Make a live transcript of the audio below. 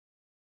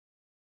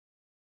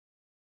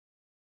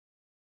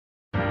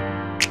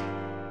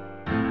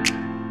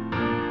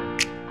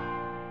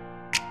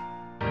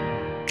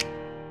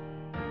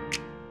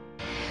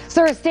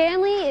Sir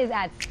Stanley is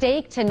at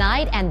stake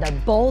tonight, and the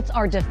Bolts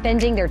are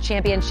defending their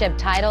championship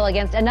title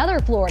against another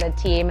Florida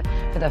team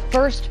for the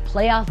first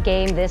playoff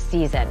game this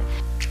season.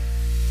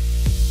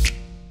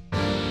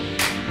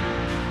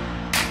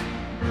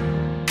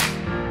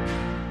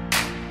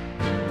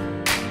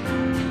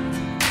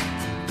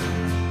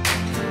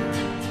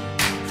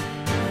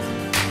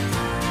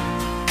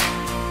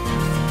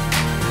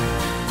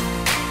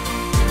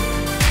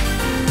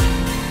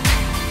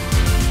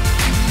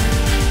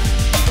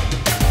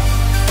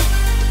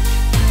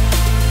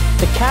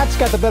 Cats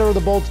got the better of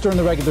the Bolts during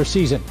the regular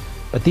season,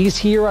 but these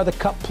here are the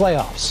Cup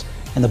playoffs,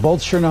 and the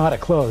Bolts sure know how to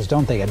close,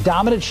 don't they? A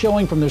dominant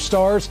showing from their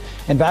stars,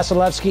 and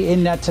Vasilevskiy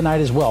in net tonight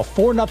as well.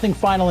 4-0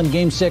 final in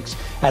Game 6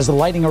 as the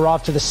Lightning are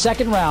off to the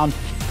second round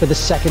for the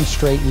second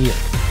straight year.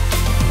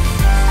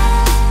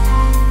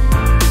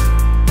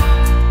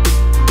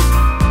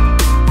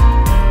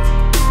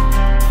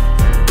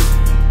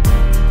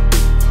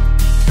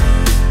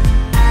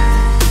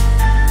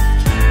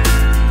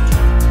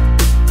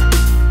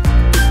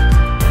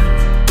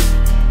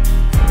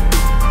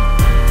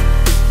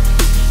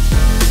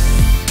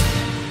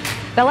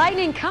 The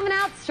Lightning coming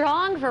out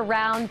strong for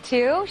round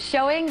 2,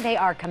 showing they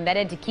are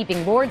committed to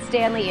keeping Lord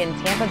Stanley in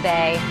Tampa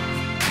Bay.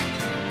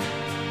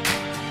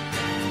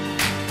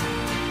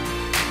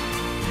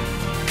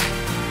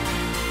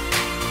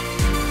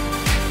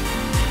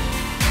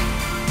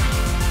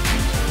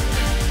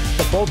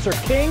 The Bolts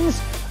are kings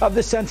of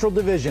the Central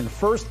Division,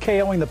 first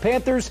KOing the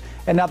Panthers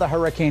and now the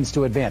Hurricanes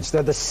to advance.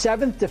 They're the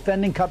 7th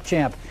defending Cup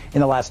champ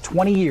in the last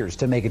 20 years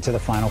to make it to the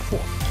Final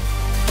Four.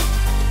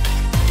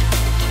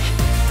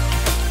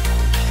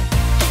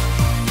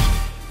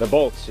 The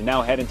Bolts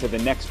now head into the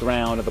next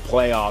round of the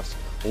playoffs,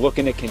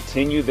 looking to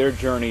continue their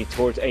journey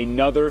towards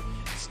another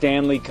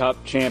Stanley Cup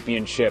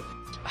championship.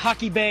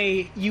 Hockey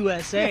Bay,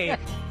 USA.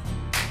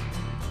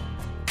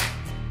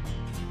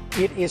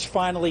 It is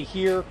finally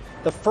here.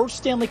 The first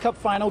Stanley Cup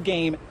final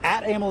game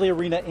at Amalie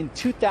Arena in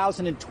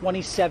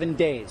 2027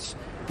 days.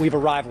 We've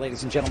arrived,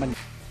 ladies and gentlemen.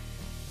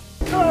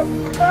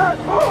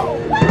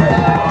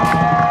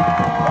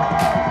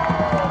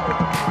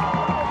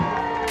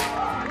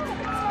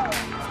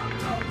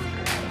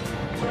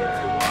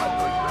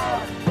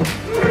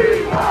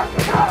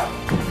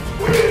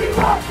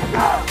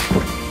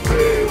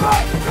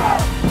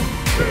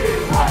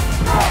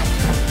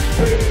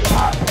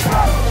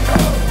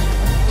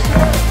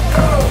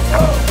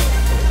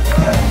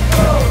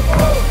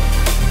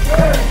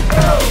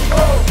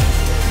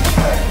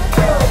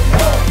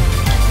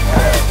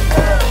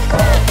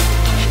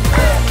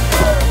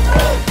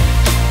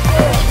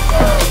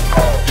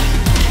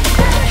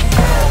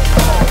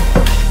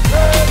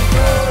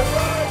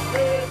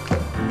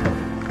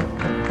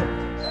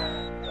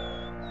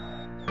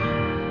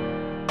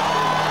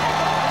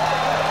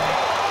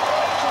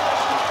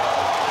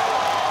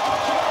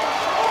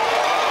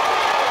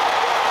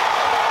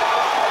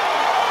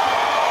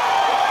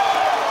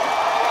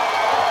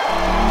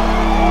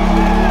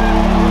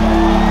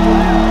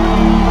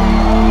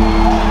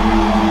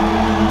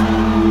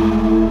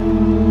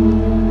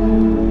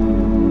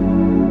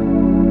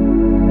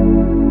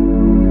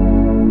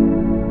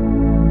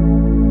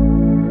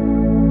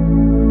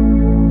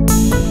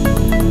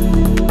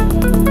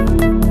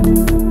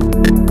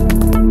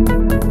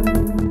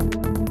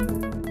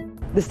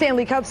 The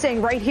Stanley Cup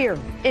staying right here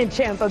in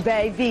Tampa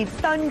Bay. The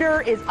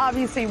thunder is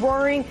obviously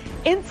roaring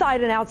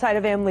inside and outside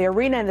of Amalie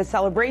Arena, and the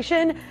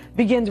celebration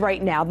begins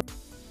right now.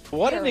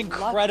 What an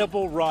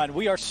incredible run.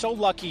 We are so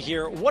lucky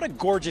here. What a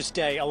gorgeous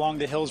day along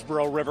the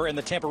Hillsborough River and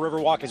the Tampa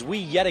Riverwalk as we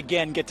yet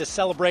again get to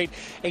celebrate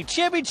a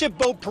championship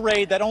boat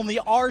parade that only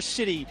our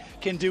city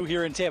can do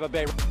here in Tampa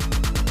Bay.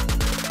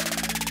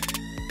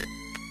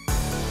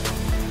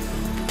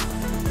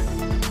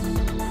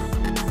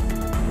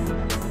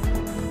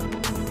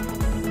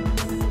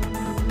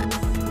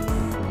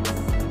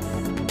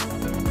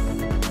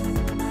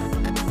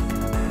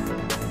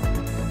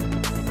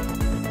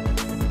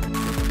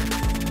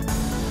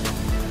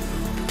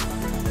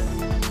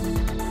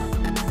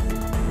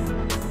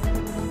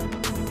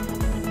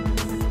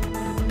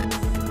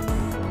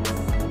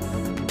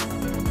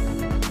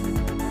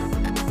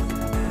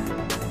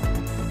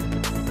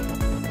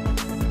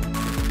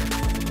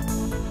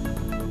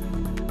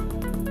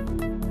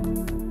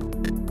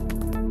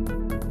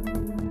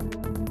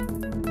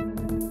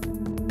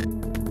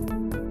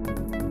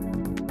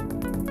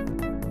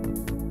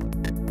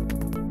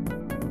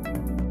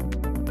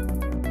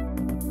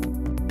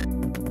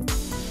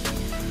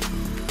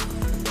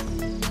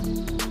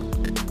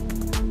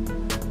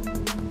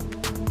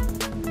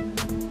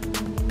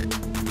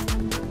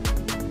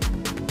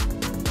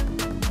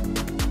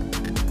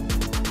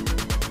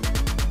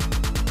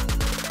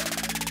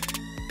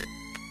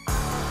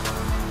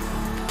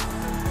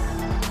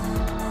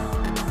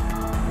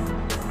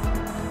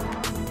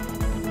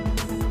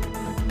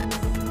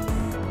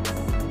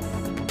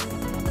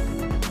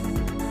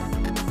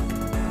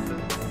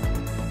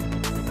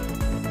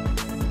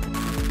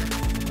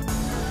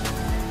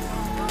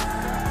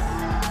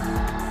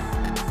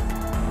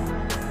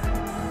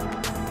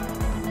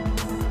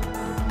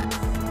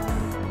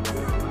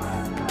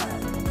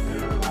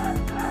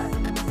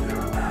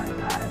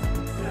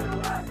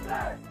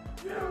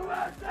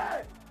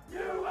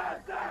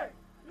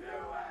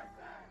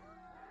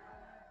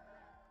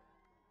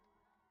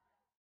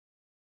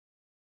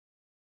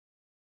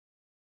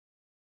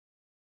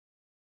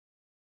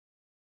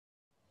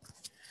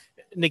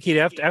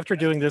 Nikita, after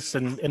doing this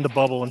in the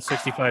bubble in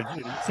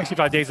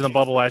 65 days in the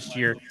bubble last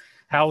year,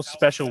 how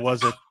special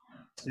was it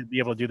to be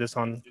able to do this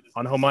on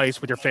home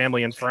ice with your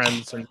family and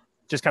friends and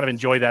just kind of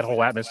enjoy that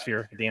whole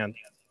atmosphere at the end?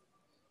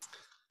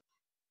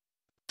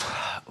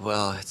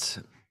 Well, it's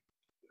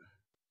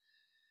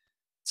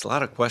a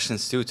lot of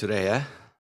questions too today, eh?